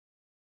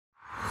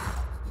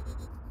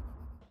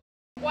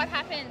What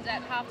happened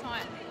at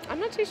halftime? I'm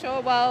not too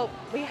sure. Well,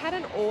 we had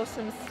an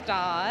awesome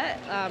start.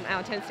 Our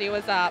intensity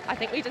was up. I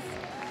think we just,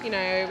 we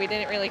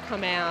didn't really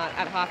come out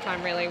at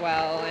halftime really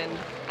well, and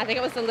I think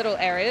it was the little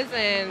errors,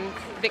 and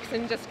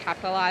Vixen just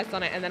capitalised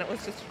on it, and then it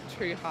was just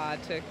too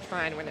hard to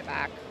try and win it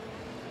back.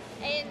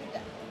 And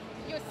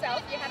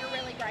yourself, you had a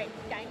really great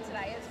game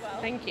today as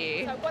well. Thank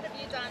you. So what have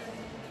you done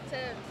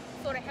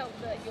to sort of help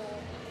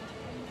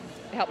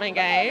Help my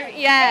game?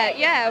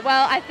 Yeah.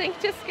 Well, I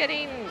think this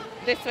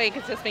week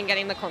has just been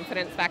getting the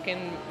confidence back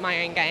in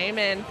my own game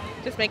and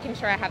just making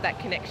sure I have that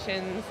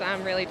connections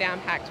really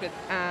down-packed with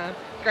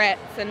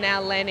Gretz and now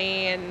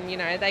Lenny, and,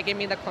 they give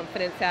me the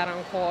confidence out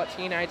on court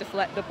to, just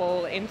let the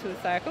ball into the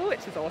circle,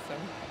 which is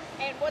awesome.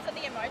 And was it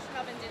the emotion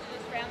of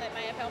Indigenous Round that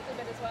may have helped a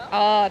bit as well?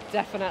 Oh,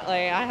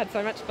 definitely. I had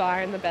so much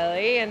fire in the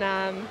belly, and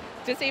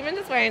just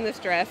wearing this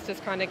dress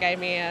just kind of gave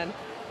me a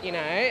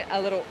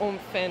little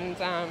oomph, and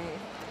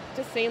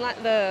just seeing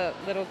like the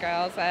little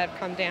girls that have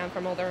come down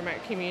from all the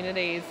remote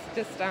communities,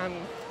 just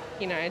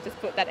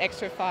put that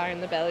extra fire in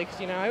the belly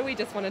because we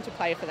just wanted to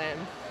play for them.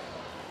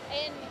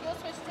 And your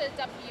switch to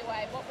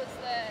WA, what was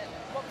the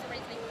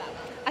reasoning for that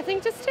one? I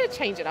think just to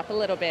change it up a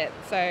little bit.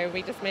 So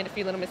we just made a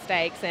few little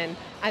mistakes, and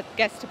I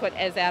guess to put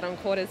Ez out on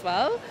court as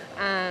well,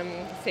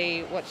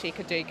 see what she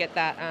could do, get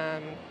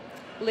that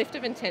lift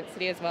of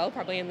intensity as well,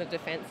 probably in the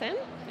defence end.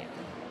 Yeah.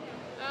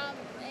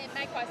 And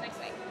Magpies next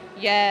week.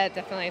 Yeah,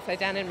 definitely. So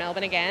down in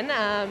Melbourne again.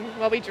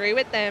 We drew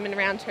with them in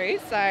round 2,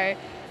 so I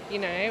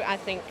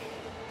think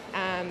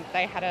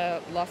they had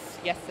a loss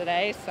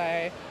yesterday, so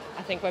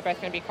I think we're both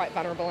going to be quite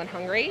vulnerable and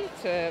hungry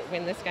to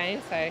win this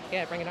game. So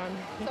yeah, bring it on.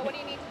 So what do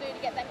you need to do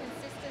to get that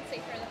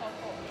consistency through the whole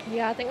court?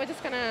 Yeah, I think we're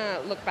just going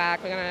to look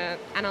back. We're going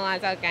to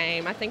analyse our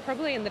game. I think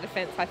probably in the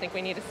defence, I think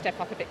we need to step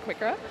up a bit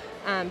quicker.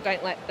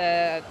 Don't let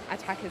the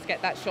attackers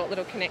get that short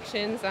little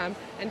connections, and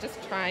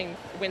just try and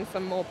win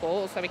some more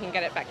balls so we can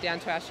get it back down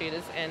to our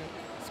shooters and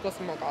score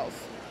some more goals.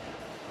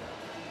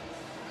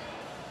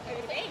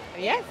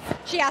 Yes.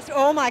 She asked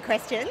all my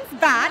questions,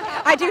 but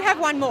I do have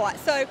one more.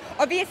 So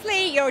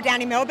obviously you're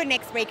down in Melbourne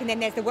next week, and then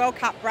there's the World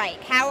Cup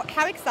break. How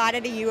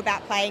excited are you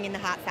about playing in the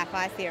HART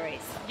Sapphire Series?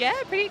 Yeah,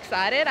 pretty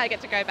excited. I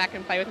get to go back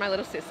and play with my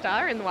little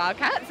sister in the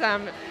Wildcats.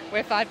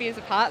 We're 5 years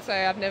apart, so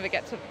I've never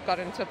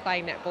gotten to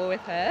play netball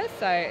with her.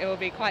 So it will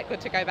be quite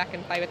good to go back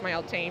and play with my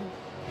old team.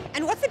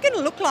 And what's it going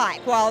to look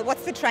like? Well,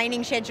 what's the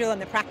training schedule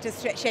and the practice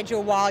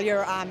schedule while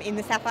you're in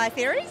the Sapphire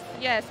Series?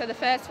 Yeah, so the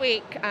first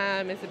week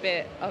is a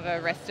bit of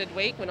a rested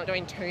week. We're not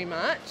doing too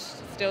much,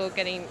 still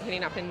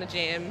hitting up in the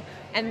gym.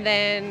 And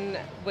then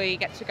we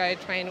get to go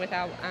train with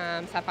our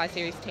Sapphire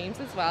Series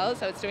teams as well,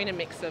 so it's doing a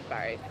mix of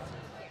both.